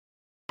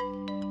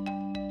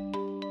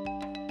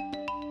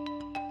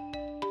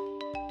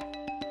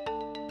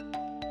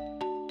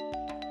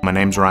My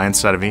name's Ryan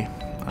Sedevy.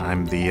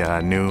 I'm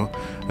the new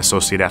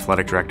Associate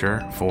Athletic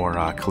Director for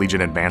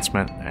Collegiate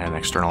Advancement and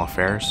External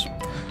Affairs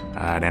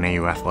at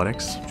NIU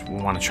Athletics.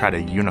 We want to try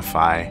to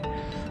unify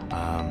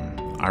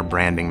our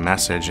branding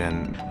message,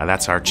 and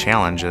that's our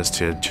challenge, is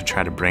to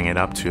try to bring it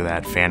up to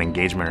that fan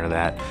engagement, or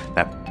that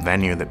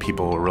venue that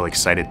people are really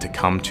excited to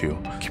come to.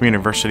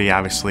 Communiversity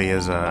obviously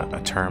is a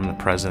term the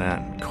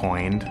president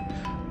coined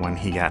when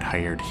he got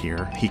hired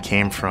here. He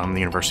came from the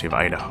University of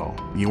Idaho.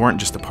 You weren't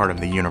just a part of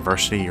the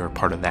university, you were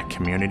part of that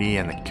community,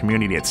 and the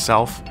community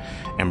itself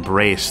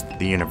embraced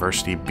the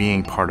university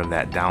being part of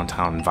that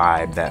downtown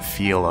vibe, that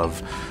feel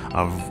of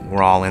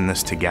we're all in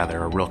this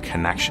together, a real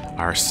connection.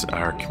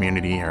 Our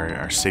community,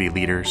 our city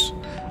leaders,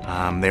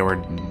 they were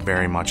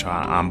very much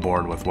on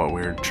board with what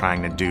we were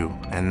trying to do.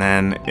 And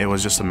then it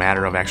was just a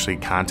matter of actually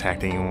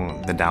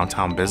contacting the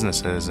downtown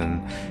businesses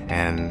and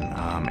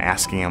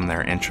asking them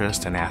their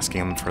interest and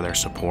asking them for their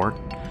support.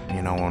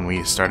 You know, when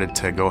we started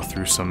to go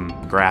through some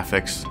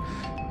graphics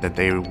that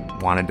they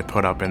wanted to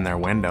put up in their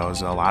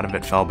windows, a lot of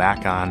it fell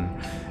back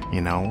on,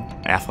 you know,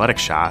 athletic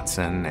shots,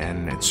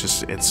 and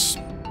it's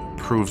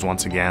proves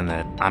once again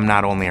that I'm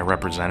not only a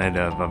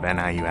representative of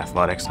NIU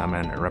Athletics, I'm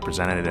a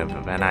representative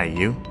of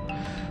NIU.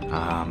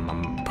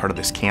 I'm part of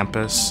this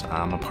campus,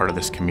 I'm a part of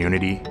this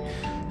community,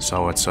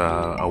 so it's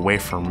a way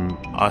for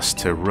us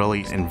to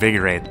really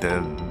invigorate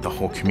the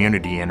whole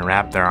community and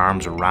wrap their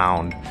arms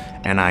around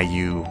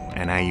NIU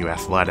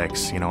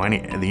Athletics, you know,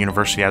 the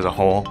university as a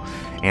whole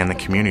and the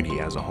community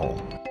as a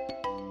whole.